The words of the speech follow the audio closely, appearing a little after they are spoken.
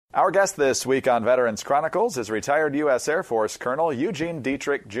Our guest this week on Veterans Chronicles is retired U.S. Air Force Colonel Eugene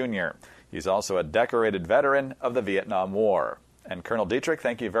Deatrick, Jr. He's also a decorated veteran of the Vietnam War. And Colonel Deatrick,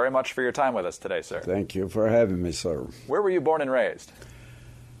 thank you very much for your time with us today, sir. Thank you for having me, sir. Where were you born and raised?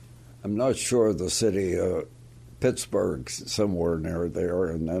 I'm not sure of the city, Pittsburgh, somewhere near there.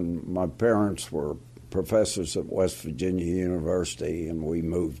 And then my parents were professors at West Virginia University, and we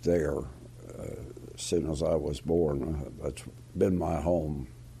moved there as soon as I was born. That's been my home.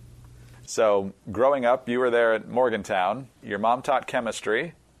 So, growing up, you were there at Morgantown. Your mom taught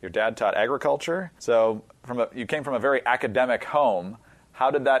chemistry. Your dad taught agriculture. So, you came from a very academic home. How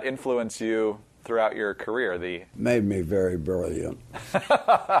did that influence you throughout your career? Made me very brilliant.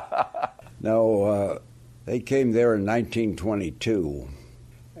 No, they came there in 1922,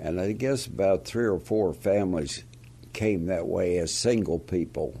 and I guess about 3 or 4 families came that way as single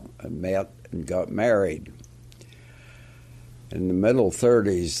people and met and got married. In the middle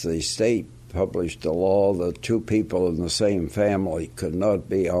 30s, the state published a law that 2 people in the same family could not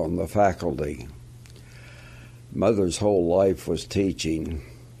be on the faculty. Mother's whole life was teaching.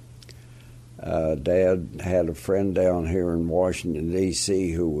 Dad had a friend down here in Washington,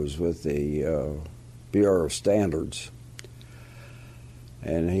 D.C. who was with the Bureau of Standards,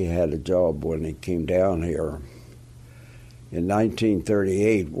 and he had a job when he came down here. In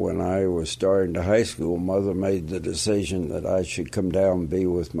 1938, when I was starting to high school, Mother made the decision that I should come down and be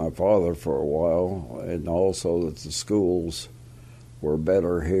with my father for a while, and also that the schools were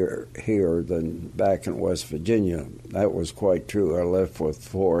better here than back in West Virginia. That was quite true. I left with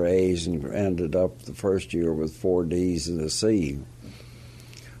 4 A's and ended up the first year with 4 D's and a C,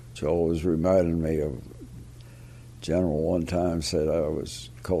 which always reminded me of General one time said I was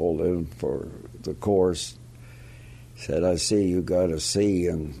called in for the course. Said, I see you got a C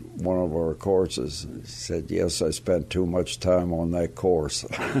in one of our courses. He said, yes, I spent too much time on that course.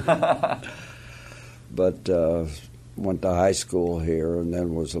 But went to high school here and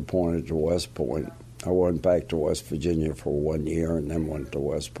then was appointed to West Point. I went back to West Virginia for 1 year and then went to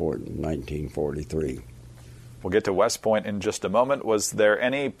West Point in 1943. We'll get to West Point in just a moment. Was there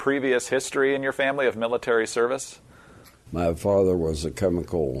any previous history in your family of military service? My father was a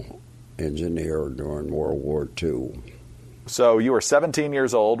chemical engineer during World War II. So you were 17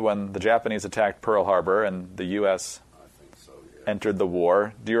 years old when the Japanese attacked Pearl Harbor and the U.S. entered the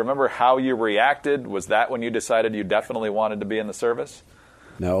war. Do you remember how you reacted? Was that when you decided you definitely wanted to be in the service?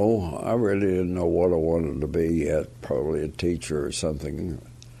 No, I really didn't know what I wanted to be yet, probably a teacher or something.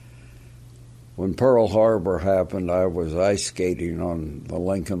 When Pearl Harbor happened, I was ice skating on the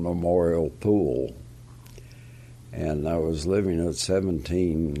Lincoln Memorial Pool, and I was living at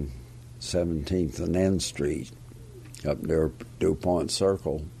 17th and N Street up near DuPont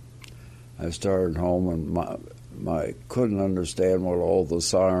Circle. I started home and my couldn't understand what all the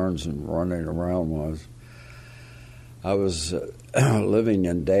sirens and running around was. I was living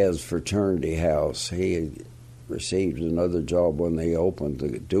in Dad's fraternity house. He received another job when they opened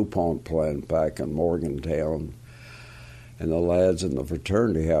the DuPont plant back in Morgantown, and the lads in the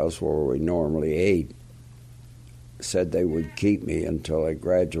fraternity house where we normally ate said they would keep me until I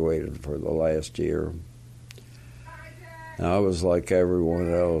graduated for the last year. Now, I was like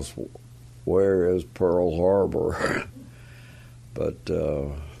everyone else, where is Pearl Harbor? But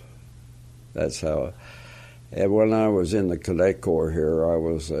that's how. And when I was in the Cadet Corps here, I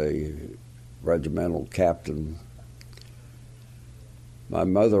was a regimental captain. My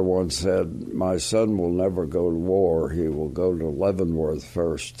mother once said, my son will never go to war, he will go to Leavenworth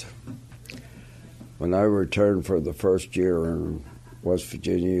first. When I returned for the first year in West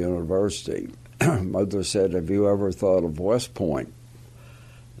Virginia University, Mother said, have you ever thought of West Point?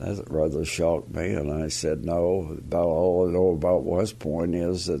 That rather shocked me, and I said, no. About all I know about West Point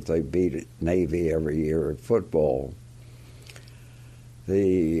is that they beat Navy every year at football.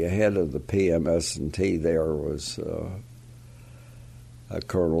 The head of the PMS&T there was a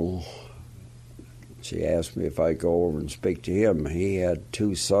colonel. She asked me if I'd go over and speak to him. He had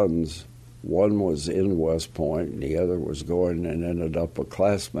 2 sons. One was in West Point, and the other was going and ended up a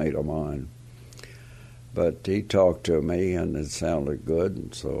classmate of mine. But he talked to me, and it sounded good,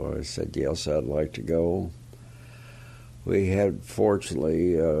 and so I said, yes, I'd like to go. We had,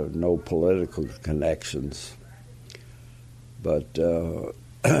 fortunately, no political connections, but the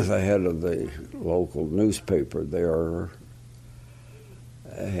head of the local newspaper there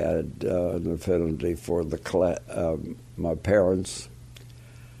had an affinity for my parents,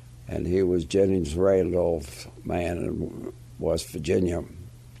 and he was Jennings Randolph's man in West Virginia.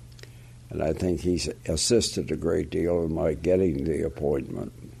 And I think he's assisted a great deal in my getting the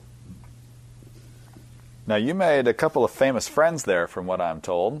appointment. Now, you made a couple of famous friends there, from what I'm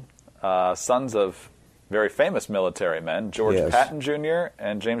told. Sons of very famous military men, George Yes. Patton Jr.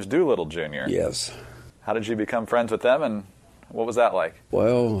 and James Doolittle Jr. Yes. How did you become friends with them, and what was that like?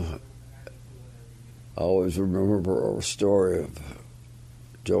 Well, I always remember a story of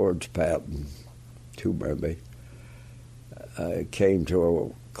George Patton, too maybe. I came to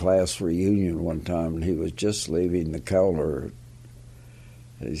a class reunion one time, and he was just leaving the counter.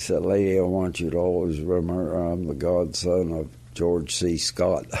 He said, "Lady, I want you to always remember I'm the godson of George C.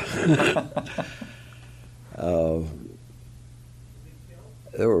 Scott."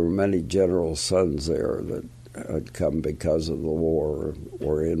 There were many general sons there that had come because of the war and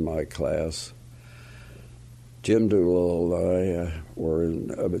were in my class. Jim Doolittle and I were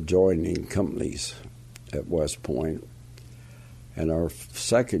in adjoining companies at West Point. And our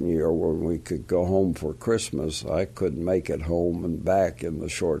second year, when we could go home for Christmas, I couldn't make it home and back in the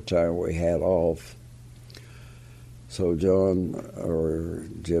short time we had off. So John or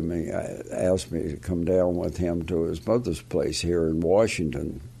Jimmy asked me to come down with him to his mother's place here in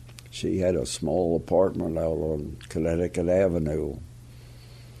Washington. She had a small apartment out on Connecticut Avenue.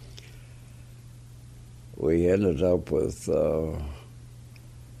 We ended up with the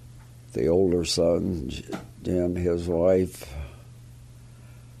older son, Jim, his wife,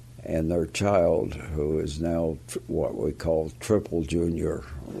 and their child, who is now what we call Triple Junior,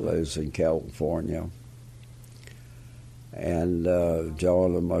 lives in California. And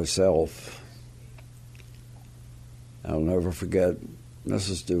John and myself. I'll never forget,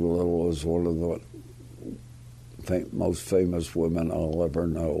 Mrs. Doolittle was one of the most famous women I'll ever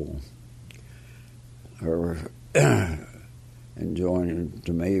know. Her enjoying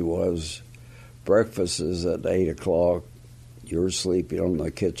to me was breakfast is at 8 o'clock. You're sleeping on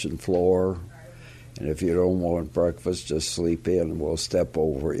the kitchen floor, and if you don't want breakfast, just sleep in and we'll step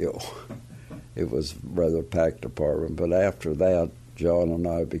over you. It was a rather packed apartment, but after that, John and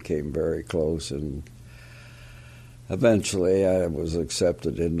I became very close, and eventually I was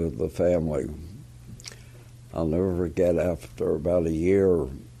accepted into the family. I'll never forget, after about a year,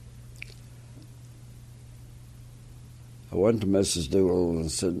 I went to Mrs. Doolittle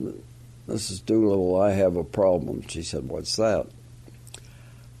and said, "Mrs. Doolittle, I have a problem." She said, "What's that?"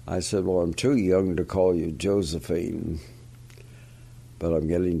 I said, "Well, I'm too young to call you Josephine, but I'm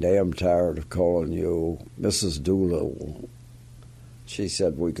getting damn tired of calling you Mrs. Doolittle." She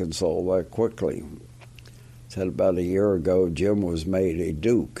said, "We can solve that quickly." Said about a year ago, Jim was made a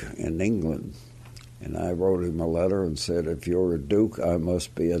duke in England, and I wrote him a letter and said, "If you're a duke, I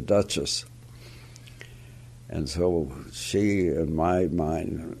must be a duchess." And so she, in my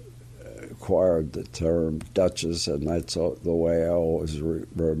mind, acquired the term duchess, and that's the way I always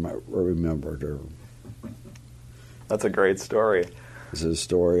remembered her. That's a great story. It's a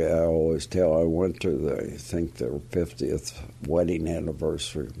story I always tell. I went to I think their 50th wedding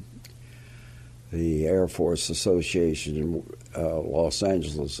anniversary. The Air Force Association in Los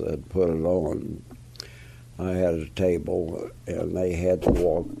Angeles had put it on. I had a table, and they had to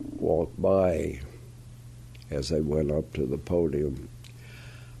walk by as they went up to the podium.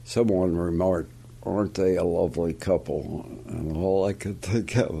 Someone remarked, "Aren't they a lovely couple?" And all I could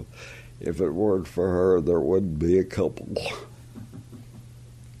think of, if it weren't for her, there wouldn't be a couple.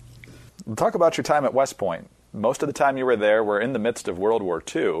 Talk about your time at West Point. Most of the time you were there were in the midst of World War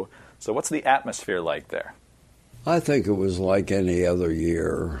II. So what's the atmosphere like there? I think it was like any other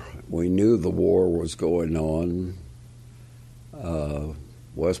year. We knew the war was going on.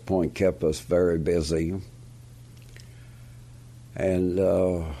 West Point kept us very busy. And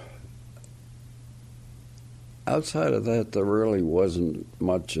outside of that, there really wasn't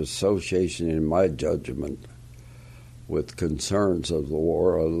much association, in my judgment, with concerns of the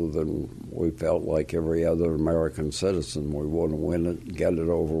war, other than we felt like every other American citizen. We want to win it and get it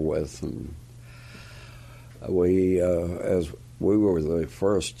over with. And as we were the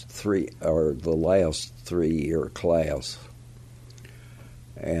last 3-year class,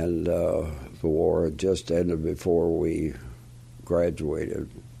 and the war had just ended before we graduated.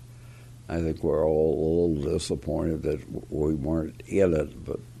 I think we're all a little disappointed that we weren't in it.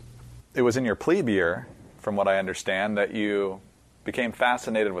 But it was in your plebe year, from what I understand, that you became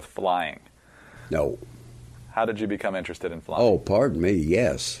fascinated with flying. No. How did you become interested in flying? Oh, pardon me,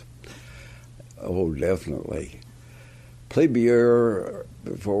 yes. Oh, definitely. Plebe year,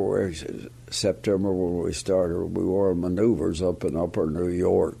 before September when we started, we were on maneuvers up in upper New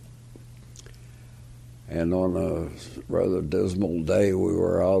York. And on a rather dismal day, we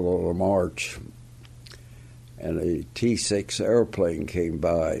were out on a march, and a T-6 airplane came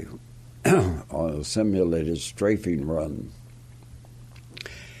by on a simulated strafing run.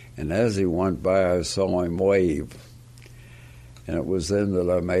 And as he went by, I saw him wave. And it was then that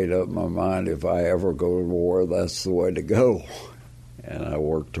I made up my mind, if I ever go to war, that's the way to go. And I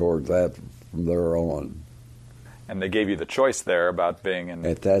worked toward that from there on. And they gave you the choice there about being in...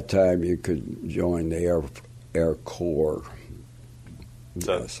 At that time, you could join the Air Corps.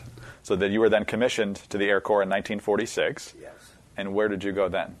 Yes. So that you were then commissioned to the Air Corps in 1946. Yes. And where did you go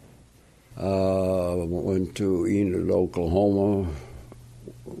then? Went to Enid, Oklahoma.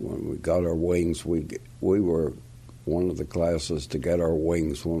 When we got our wings, we were one of the classes to get our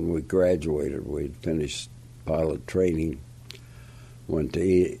wings when we graduated. We'd finished pilot training, went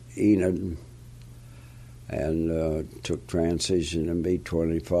to Enid, and took transition in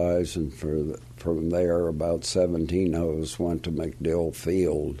B-25s, and from there, about 17 of us went to MacDill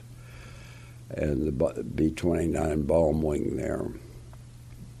Field and the B-29 bomb wing there.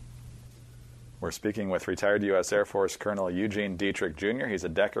 We're speaking with retired U.S. Air Force Colonel Eugene Deatrick, Jr. He's a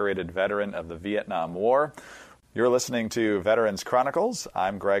decorated veteran of the Vietnam War. You're listening to Veterans Chronicles.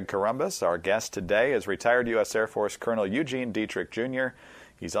 I'm Greg Corombos. Our guest today is retired U.S. Air Force Colonel Eugene Deatrick, Jr.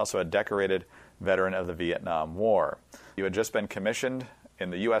 He's also a decorated veteran of the Vietnam War. You had just been commissioned in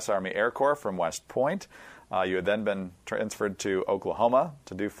the U.S. Army Air Corps from West Point. You had then been transferred to Oklahoma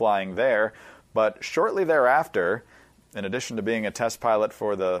to do flying there. But shortly thereafter, in addition to being a test pilot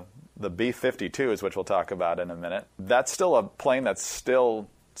for the B-52s, which we'll talk about in a minute, that's still a plane that's still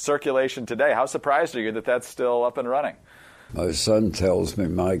circulation today. How surprised are you that that's still up and running? My son tells me,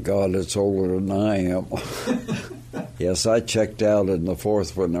 my God, it's older than I am. Yes, I checked out in the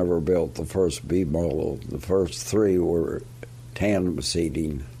fourth one ever built, the first B model. The first three were tandem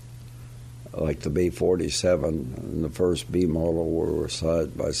seating, like the B-47, and the first B model were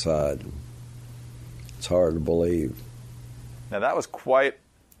side by side. It's hard to believe. Now, that was quite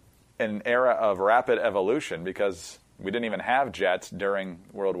an era of rapid evolution, because we didn't even have jets during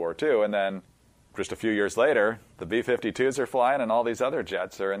World War II, and then just a few years later, the B-52s are flying and all these other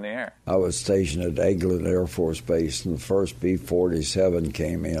jets are in the air. I was stationed at Eglin Air Force Base, and the first B-47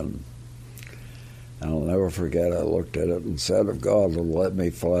 came in. And I'll never forget, I looked at it and said, if God will let me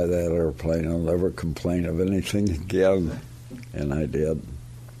fly that airplane, I'll never complain of anything again. And I did.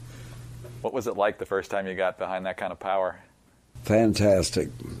 What was it like the first time you got behind that kind of power? Fantastic.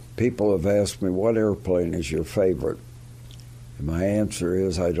 People have asked me, what airplane is your favorite? And my answer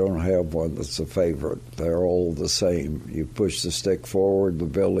is, I don't have one that's a favorite. They're all the same. You push the stick forward, the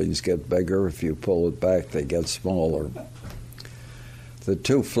buildings get bigger. If you pull it back, they get smaller. The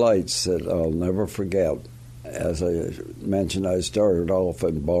two flights that I'll never forget, as I mentioned, I started off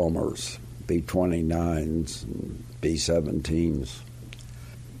in bombers, B-29s, and B-17s.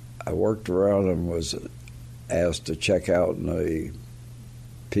 I worked around and was asked to check out in a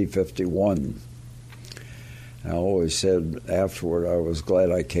P-51. I always said afterward I was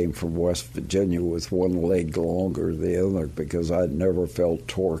glad I came from West Virginia with one leg longer than the other, because I'd never felt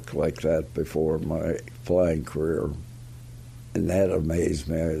torque like that before in my flying career. And that amazed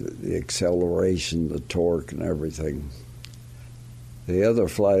me, the acceleration, the torque, and everything. The other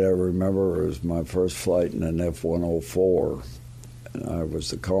flight I remember was my first flight in an F-104. And I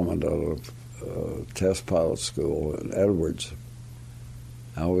was the commandant of test pilot school in Edwards.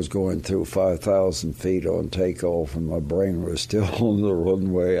 I was going through 5,000 feet on takeoff, and my brain was still on the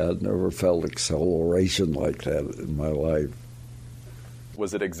runway. I'd never felt acceleration like that in my life.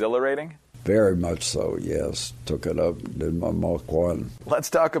 Was it exhilarating? Very much so, yes. Took it up, did my Mach 1. Let's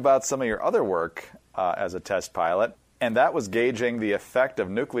talk about some of your other work as a test pilot, and that was gauging the effect of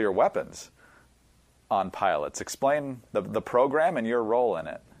nuclear weapons on pilots. Explain the program and your role in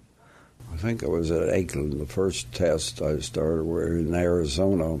it. I think I was at Eglin. The first test I started were in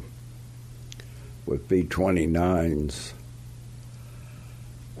Arizona with B-29s,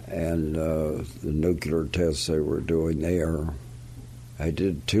 and the nuclear tests they were doing there. I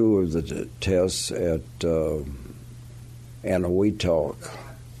did two of the tests at Anahuac.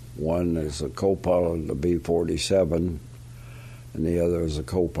 One as a co-pilot in the B-47, and the other as a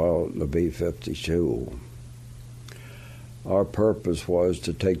co-pilot in the B-52. Our purpose was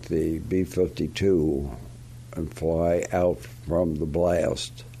to take the B-52 and fly out from the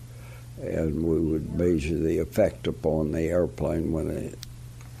blast, and we would measure the effect upon the airplane when it,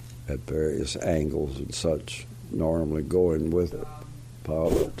 at various angles and such, normally going with it.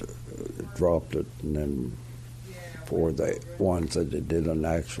 Pilot dropped it, and then for the ones that it did an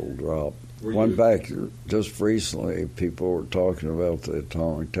actual drop. Went back just recently, people were talking about the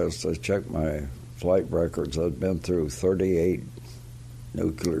atomic test. I checked my flight records. I've been through 38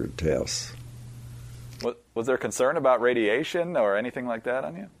 nuclear tests. Was there concern about radiation or anything like that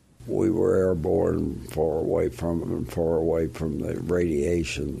on you? We were airborne, far away from them and far away from the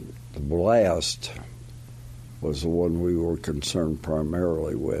radiation. The blast was the one we were concerned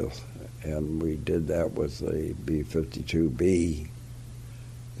primarily with, and we did that with the B-52B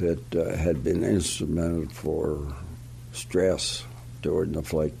that had been instrumented for stress during the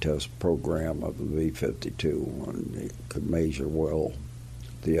flight test program of the B-52, and it could measure well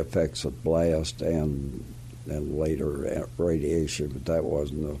the effects of blast and later radiation, but that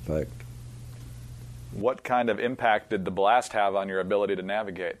wasn't an effect. What kind of impact did the blast have on your ability to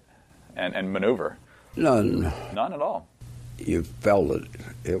navigate and maneuver? None. None at all? You felt it.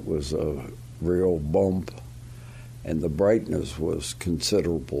 It was a real bump, and the brightness was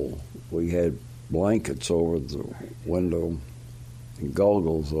considerable. We had blankets over the window and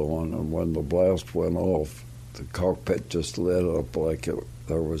goggles on, and when the blast went off, the cockpit just lit up like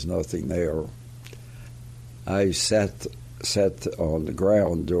there was nothing there. I sat on the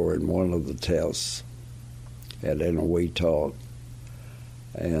ground during one of the tests at Eniwetok,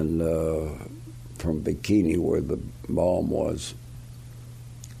 and from Bikini, where the bomb was,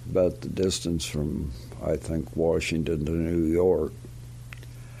 about the distance from, I think, Washington to New York.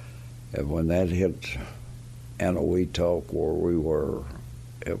 And when that hit Eniwetok, where we were,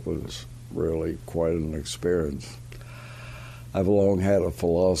 it was really quite an experience. I've long had a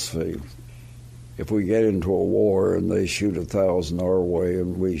philosophy. If we get into a war and they shoot 1,000 our way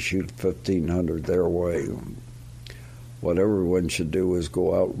and we shoot 1,500 their way, what everyone should do is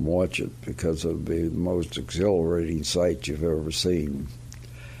go out and watch it, because it'll be the most exhilarating sight you've ever seen.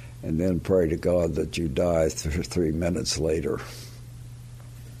 And then pray to God that you die 3 minutes later.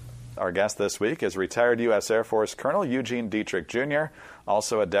 Our guest this week is retired U.S. Air Force Colonel Eugene Deatrick, Jr.,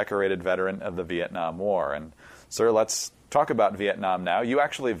 also a decorated veteran of the Vietnam War. And, sir, let's talk about Vietnam now. You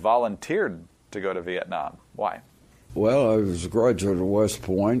actually volunteered to go to Vietnam. Why? Well, I was a graduate of West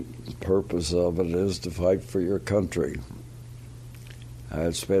Point. The purpose of it is to fight for your country. I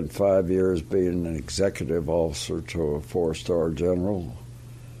had spent 5 years being an executive officer to a four-star general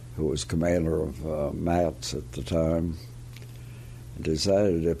who was commander of MAPS at the time. I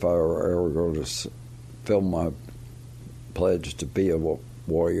decided if I were ever going to fill my pledge to be a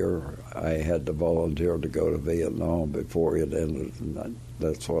warrior, I had to volunteer to go to Vietnam before it ended, and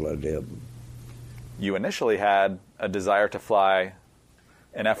that's what I did. You initially had a desire to fly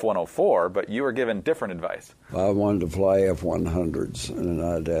an F-104, but you were given different advice. I wanted to fly F-100s, and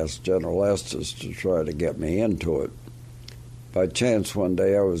I'd asked General Estes to try to get me into it. By chance, one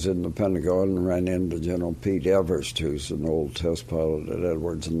day I was in the Pentagon and ran into General Pete Everest, who's an old test pilot at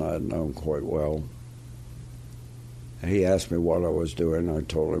Edwards, and I had known quite well. He asked me what I was doing. I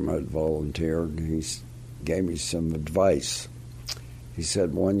told him I'd volunteer, and he gave me some advice. He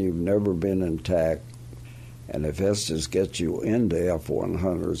said, one, you've never been in TAC, and if Estes gets you into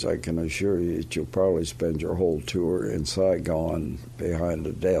F-100s, I can assure you that you'll probably spend your whole tour in Saigon behind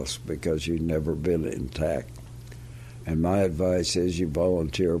a desk because you've never been in TAC. And my advice is you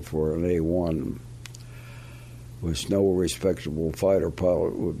volunteer for an A-1, which no respectable fighter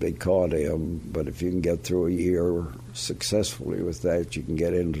pilot would be caught in, but if you can get through a year successfully with that, you can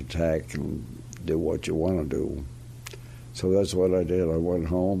get into TAC and do what you want to do. So that's what I did. I went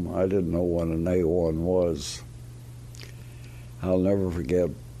home. I didn't know what an A-1 was. I'll never forget,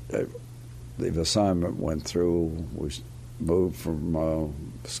 the assignment went through. We moved from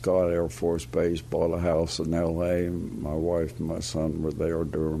Scott Air Force Base, bought a house in L.A. My wife and my son were there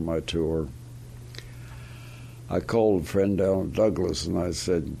during my tour. I called a friend down at Douglas, and I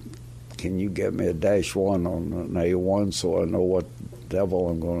said, can you get me a -1 on an A-1 so I know what devil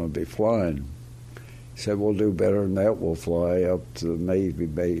I'm going to be flying? He said, we'll do better than that. We'll fly up to the Navy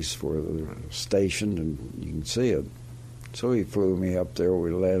base where they're stationed, and you can see it. So he flew me up there.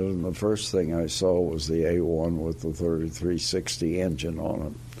 We landed, and the first thing I saw was the A-1 with the 3360 engine on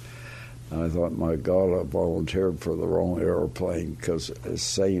it. And I thought, my God, I volunteered for the wrong airplane, because the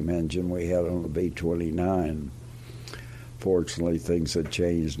same engine we had on the B-29. Fortunately, things had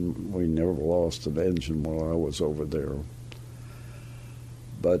changed, and we never lost an engine while I was over there.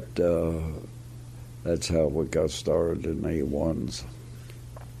 But that's how we got started in A-1s.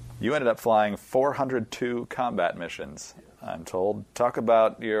 You ended up flying 402 combat missions, I'm told. Talk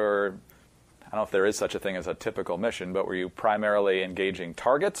about your, I don't know if there is such a thing as a typical mission, but were you primarily engaging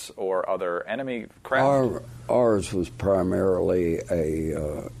targets or other enemy craft? Ours was primarily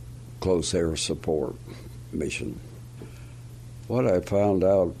a close air support mission. What I found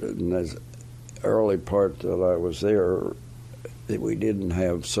out in this early part that I was there, that we didn't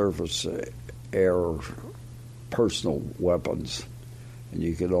have surface air personal weapons, and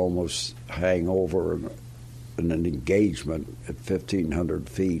you could almost hang over in an engagement at 1,500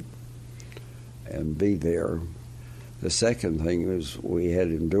 feet and be there. The second thing is we had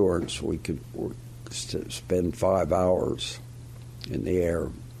endurance. We could spend 5 hours in the air.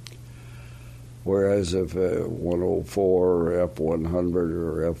 Whereas if a 104 or F-100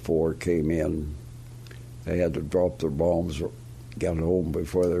 or F-4 came in, they had to drop their bombs or get home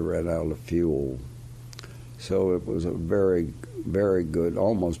before they ran out of fuel. So it was a very, very good,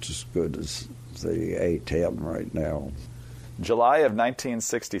 almost as good as the A-10 right now. July of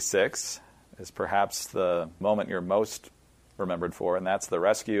 1966 is perhaps the moment you're most remembered for, and that's the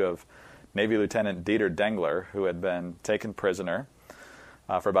rescue of Navy Lieutenant Dieter Dengler, who had been taken prisoner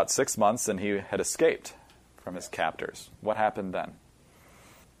for about 6 months, and he had escaped from his captors. What happened then?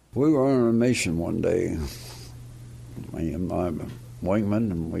 We were on a mission one day, me and my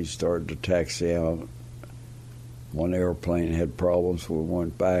wingman, and we started to taxi out. One airplane had problems. We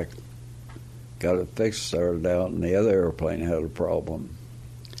went back, got it fixed, started out, and the other airplane had a problem.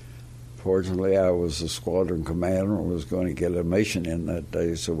 Fortunately, I was the squadron commander and was going to get a mission in that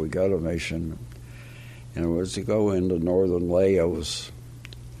day, so we got a mission. And it was to go into northern Laos,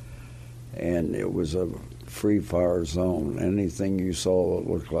 and it was a free-fire zone. Anything you saw that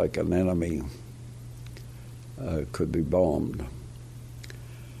looked like an enemy could be bombed.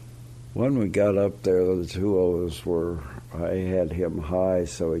 When we got up there, the two of us I had him high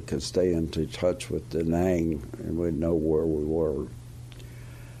so he could stay into touch with Da Nang and we'd know where we were.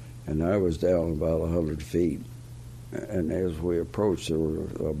 And I was down about 100 feet. And as we approached, there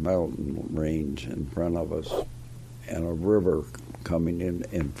was a mountain range in front of us and a river coming in.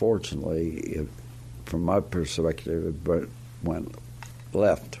 And fortunately, from my perspective, it went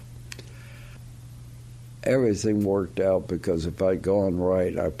left. Everything worked out because if I'd gone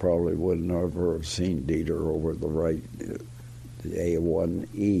right, I probably would never have seen Dieter over the right. The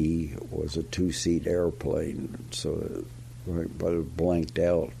A-1E was a 2-seat airplane, but it blanked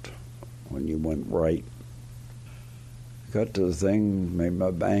out when you went right. Got to the thing, made my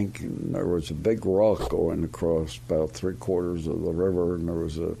bank, and there was a big rock going across about 3/4 of the river, and there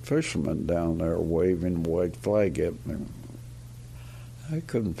was a fisherman down there waving a white flag at me. I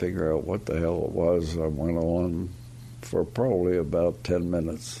couldn't figure out what the hell it was. I went on for probably about 10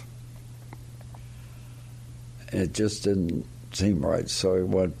 minutes. It just didn't seem right, so I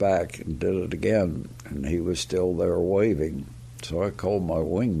went back and did it again, and he was still there waving. So I called my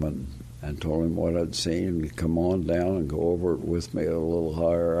wingman and told him what I'd seen, and he'd come on down and go over it with me at a little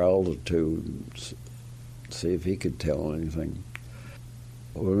higher altitude and see if he could tell anything.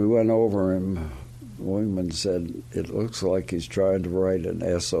 When we went over him, the wingman said, "It looks like he's trying to write an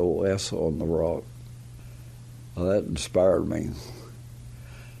SOS on the rock." Well, that inspired me,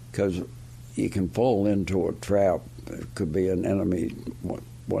 because you can fall into a trap. It could be an enemy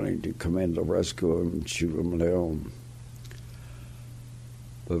wanting to come in to rescue him and shoot him down.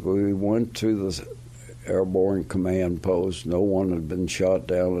 But we went to the airborne command post. No one had been shot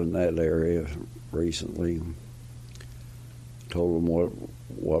down in that area recently. Told them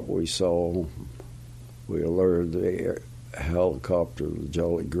what we saw. We alerted the helicopter, the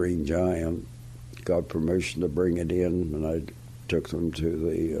Jolly Green Giant, got permission to bring it in, and I took them to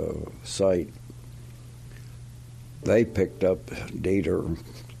the site. They picked up Dieter.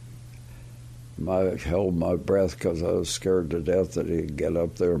 I held my breath because I was scared to death that he'd get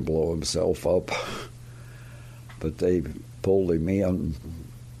up there and blow himself up. But they pulled him in,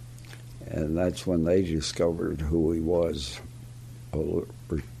 and that's when they discovered who he was, a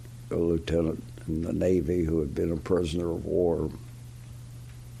lieutenant in the Navy who had been a prisoner of war.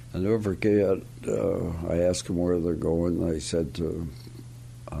 I never forget, I asked them where they're going. They said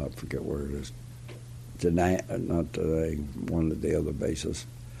I forget where it is, not today, one of the other bases.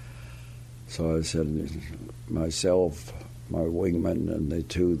 So I said, myself, my wingman, and the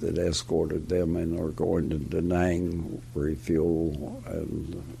two that escorted them in are going to Da Nang, refuel,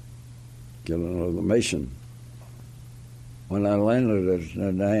 and get another mission. When I landed at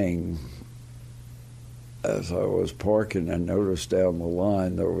Da Nang, as I was parking, I noticed down the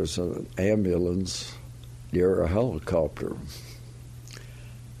line there was an ambulance near a helicopter.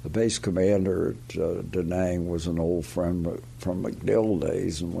 The base commander at Da Nang was an old friend from MacDill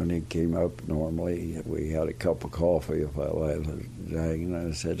days, and when he came up, normally we had a cup of coffee if I landed at Da Nang, and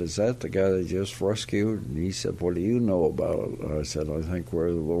I said, "Is that the guy they just rescued?" And he said, "What do you know about it?" And I said, "I think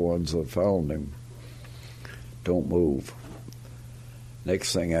we're the ones that found him. Don't move."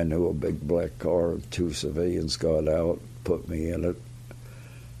 Next thing I knew, a big black car, 2 civilians got out, put me in it,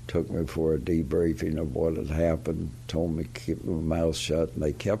 took me for a debriefing of what had happened, told me to keep my mouth shut, and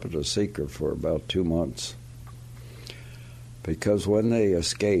they kept it a secret for about 2 months. Because when they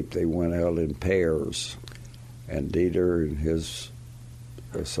escaped, they went out in pairs, and Dieter and his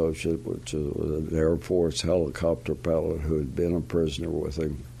associate, which was an Air Force helicopter pilot who had been a prisoner with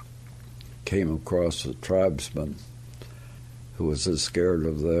him, came across a tribesman who was as scared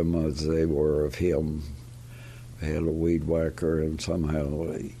of them as they were of him. They had a weed whacker, and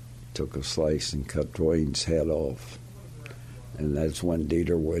somehow he took a slice and cut Dwayne's head off. And that's when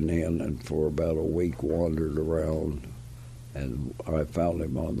Dieter went in and for about a week wandered around, and I found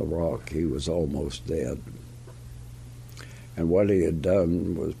him on the rock. He was almost dead. And what he had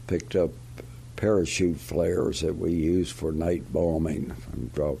done was picked up parachute flares that we used for night bombing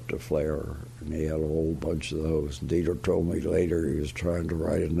and dropped a flare. And he had a whole bunch of those. Dieter told me later he was trying to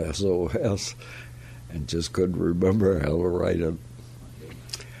write an SOS and just couldn't remember how to write it.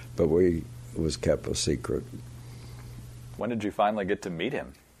 But it was kept a secret. When did you finally get to meet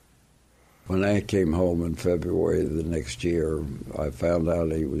him? When I came home in February of the next year, I found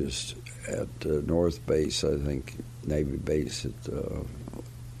out he was at North Base, I think, Navy Base at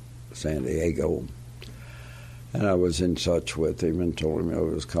San Diego. And I was in touch with him and told him I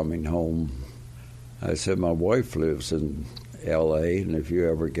was coming home. I said, my wife lives in L.A., and if you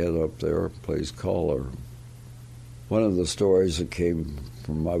ever get up there, please call her. One of the stories that came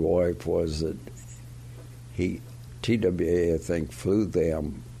from my wife was that TWA, I think, flew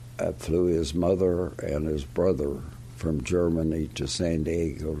his mother and his brother from Germany to San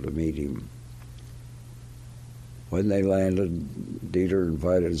Diego to meet him. When they landed, Dieter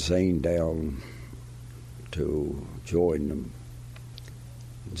invited Zane down to join them.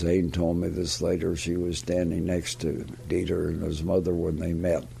 Zane told me this later. She was standing next to Dieter and his mother when they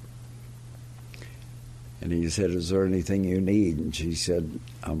met. And he said, is there anything you need? And she said,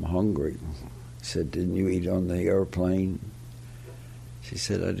 I'm hungry. He said, didn't you eat on the airplane? She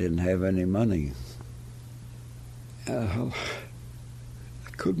said, I didn't have any money. I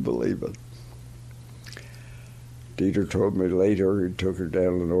couldn't believe it. Dieter told me later he took her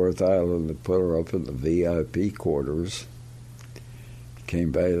down to North Island and put her up in the VIP quarters.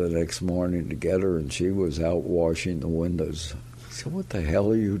 Came back the next morning to get her, and she was out washing the windows. I said, what the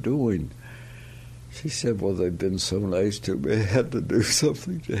hell are you doing? She said, well, they've been so nice to me, I had to do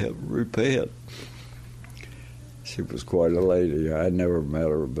something to have them repay it. She was quite a lady. I never met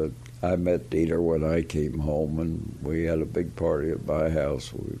her, but I met Dieter when I came home, and we had a big party at my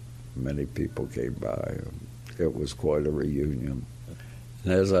house. Many people came by. It was quite a reunion.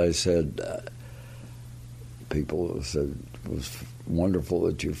 And as I said, people said, it was wonderful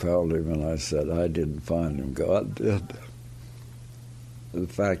that you found him, and I said, I didn't find him, God did. The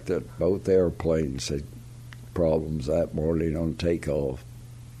fact that both airplanes had problems that morning on takeoff,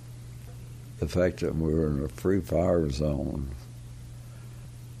 the fact that we were in a free fire zone,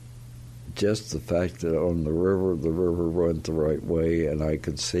 just the fact that on the river went the right way and I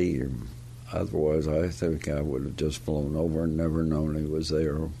could see him. Otherwise, I think I would have just flown over and never known he was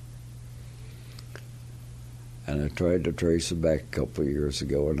there. And I tried to trace him back a couple of years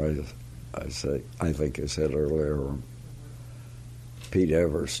ago, and I think I said earlier, Pete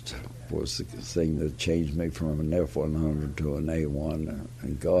Everest was the thing that changed me from an F-100 to an A-1,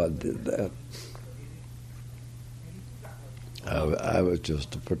 and God did that. I was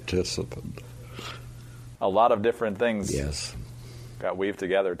just a participant. A lot of different things yes. got weaved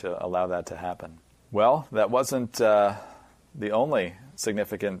together to allow that to happen. Well, that wasn't the only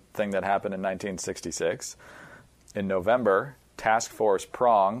significant thing that happened in 1966. In November, Task Force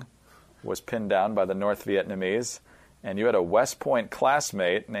Prong was pinned down by the North Vietnamese, and you had a West Point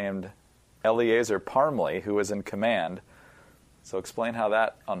classmate named Eleazar Parmley who was in command. So explain how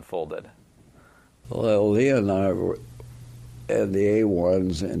that unfolded. Well, Lee and I were at the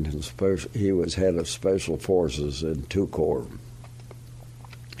A-1s, and he was head of Special Forces in 2 Corps.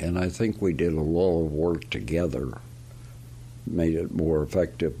 And I think we did a lot of work together, made it more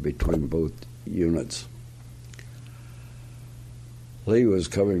effective between both units. Lee was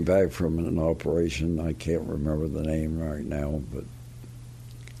coming back from an operation, I can't remember the name right now, but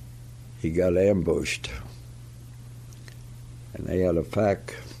he got ambushed. And they had a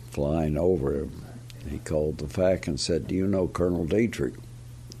FAC flying over him. He called the FAC and said, do you know Colonel Deatrick?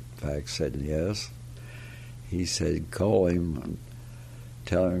 FAC said, yes. He said, call him and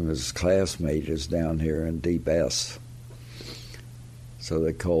tell him his classmate is down here in Deep S. So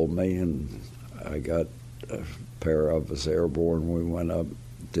they called me, and I got a pair of us airborne. We went up,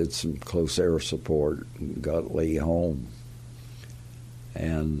 did some close air support, and got Lee home.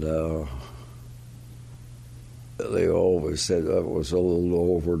 And they always said that was a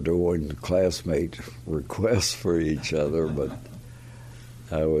little overdoing the classmate requests for each other, but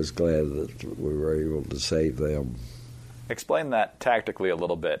I was glad that we were able to save them. Explain that tactically a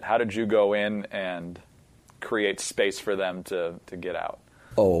little bit. How did you go in and create space for them to get out?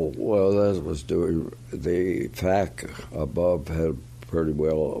 Oh, well, that was doing the FAC above had pretty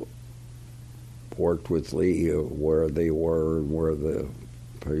well worked with Lee where they were and where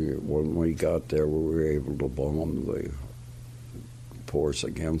when we got there, we were able to bomb the force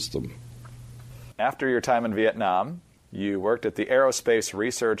against them. After your time in Vietnam, you worked at the Aerospace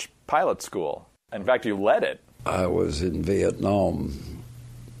Research Pilot School. In fact, you led it. I was in Vietnam,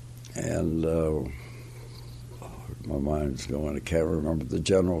 and my mind's going, I can't remember. The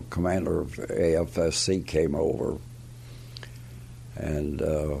general commander of AFSC came over, and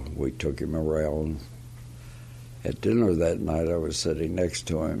we took him around. At dinner that night, I was sitting next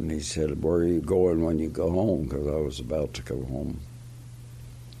to him, and he said, "Where are you going when you go home?" Because I was about to go home.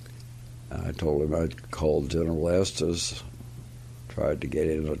 I told him I'd called General Estes, tried to get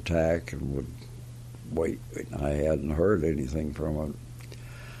in an attack, and would wait. I hadn't heard anything from him.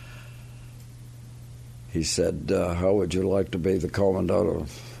 He said, "How would you like to be the commandant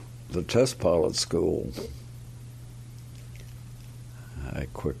of the test pilot school?" I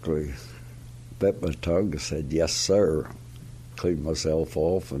quickly bit my tongue and said, "Yes, sir." Cleaned myself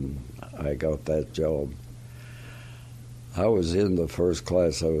off, and I got that job. I was in the first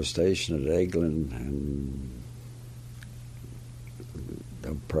class. I was stationed at Eglin, and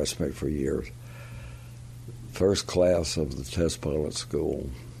impressed me for years. First class of the test pilot school.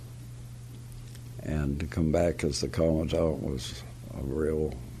 And to come back as the commandant was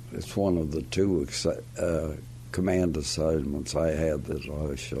it's one of the two command assignments I had that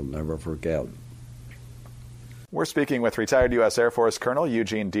I shall never forget. We're speaking with retired U.S. Air Force Colonel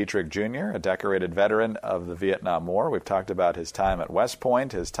Eugene Deatrick, Jr., a decorated veteran of the Vietnam War. We've talked about his time at West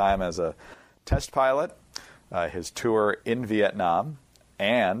Point, his time as a test pilot, his tour in Vietnam,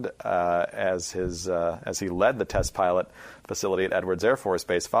 and as he led the test pilot facility at Edwards Air Force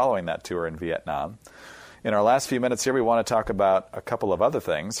Base following that tour in Vietnam. In our last few minutes here, we want to talk about a couple of other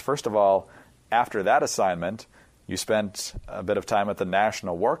things. First of all, after that assignment, you spent a bit of time at the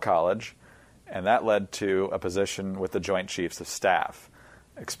National War College, and that led to a position with the Joint Chiefs of Staff.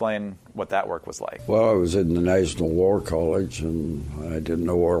 Explain what that work was like. Well, I was in the National War College, and I didn't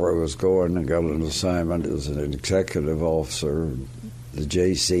know where I was going. I got an assignment as an executive officer, the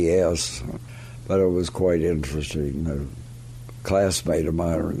JCS, but it was quite interesting. A classmate of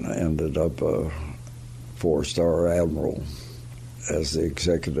mine ended up a four-star admiral as the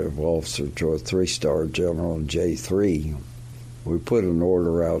executive officer to a three-star general in J3. We put an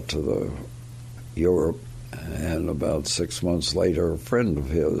order out to Europe, and about 6 months later, a friend of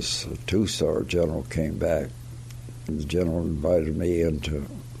his, a two-star general, came back. The general invited me into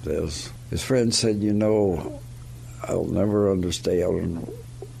this. His friend said, "I'll never understand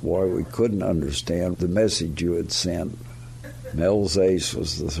why we couldn't understand the message you had sent." Mel's Ace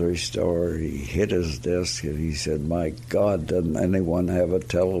was the three-star. He hit his desk and he said, "My God, doesn't anyone have a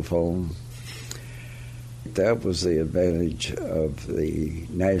telephone?" That was the advantage of the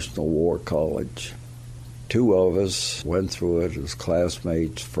National War College. Two of us went through it as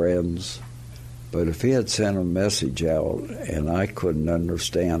classmates, friends. But if he had sent a message out and I couldn't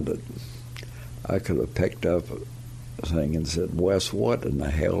understand it, I could have picked up a thing and said, "Wes, what in the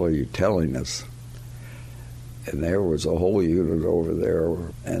hell are you telling us?" And there was a whole unit over there,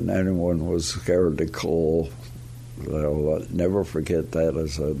 and anyone was scared to call. I'll never forget that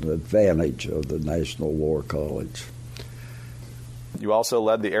as an advantage of the National War College. You also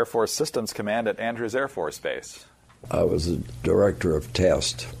led the Air Force Systems Command at Andrews Air Force Base. I was the director of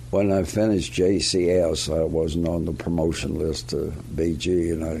test. When I finished JCS, I wasn't on the promotion list to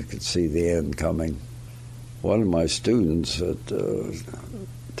BG, and I could see the end coming. One of my students at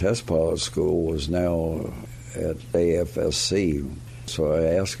test pilot school was now at AFSC, so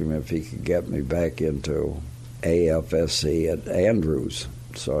I asked him if he could get me back into AFSC at Andrews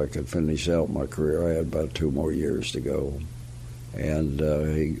so I could finish out my career. I had about 2 more years to go. And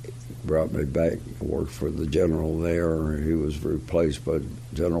he brought me back, worked for the general there. He was replaced by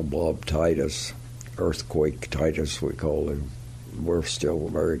General Bob Titus, Earthquake Titus we called him. We're still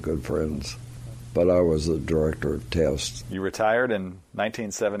very good friends. But I was the director of tests. You retired in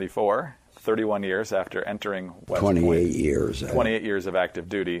 1974, 31 years after entering West Point. 28 years. 28 years of active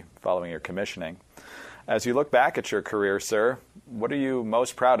duty following your commissioning. As you look back at your career, sir, what are you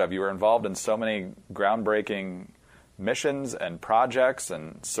most proud of? You were involved in so many groundbreaking missions and projects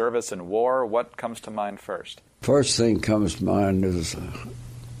and service in war. What comes to mind first? First thing comes to mind is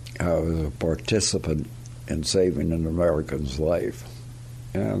I was a participant in saving an American's life.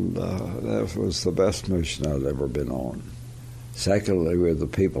 And that was the best mission I'd ever been on. Secondly, with the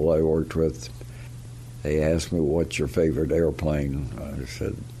people I worked with, they asked me, "What's your favorite airplane?" I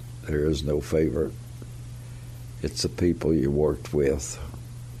said, "There is no favorite." It's the people you worked with.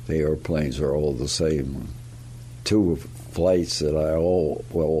 The airplanes are all the same. Two flights that I will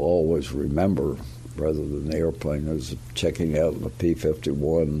always remember, rather than the airplane, is checking out in the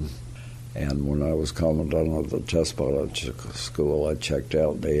P-51. And when I was commandant of the test pilot school, I checked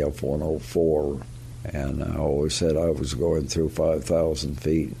out in the F-104. And I always said I was going through 5,000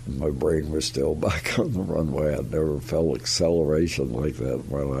 feet, and my brain was still back on the runway. I'd never felt acceleration like that in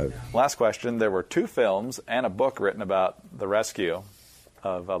my life. Last question. There were 2 films and a book written about the rescue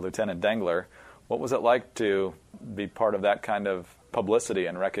of Lieutenant Dengler. What was it like to be part of that kind of publicity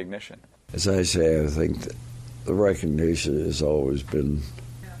and recognition? As I say, I think that the recognition has always been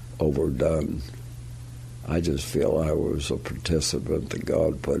overdone. I just feel I was a participant that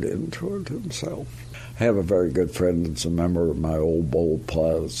God put into it himself. I have a very good friend that's a member of my old bold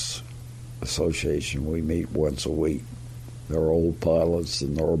pilots association. We meet once a week. There are old pilots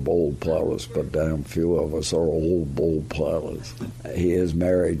and there are bold pilots, but damn few of us are old bold pilots. He is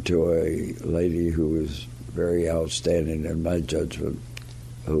married to a lady who is very outstanding in my judgment,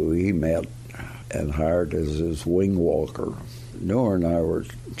 who he met and hired as his wing walker. Nora and I were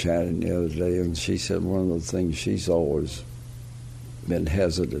chatting the other day, and she said one of the things she's always been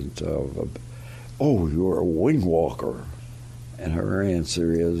hesitant of, oh, you're a wing walker. And her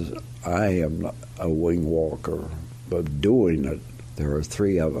answer is, I am not a wing walker, but doing it, there are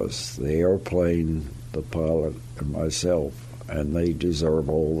 3 of us, the airplane, the pilot, and myself, and they deserve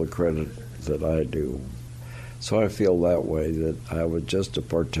all the credit that I do. So I feel that way, that I was just a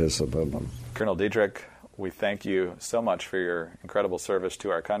participant. Colonel Deatrick, we thank you so much for your incredible service to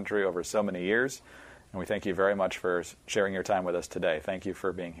our country over so many years, and we thank you very much for sharing your time with us today. Thank you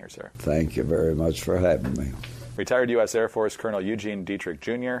for being here, sir. Thank you very much for having me. Retired U.S. Air Force Colonel Eugene Deatrick,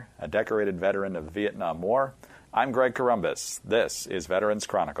 Jr., a decorated veteran of the Vietnam War. I'm Greg Corombos. This is Veterans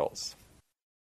Chronicles.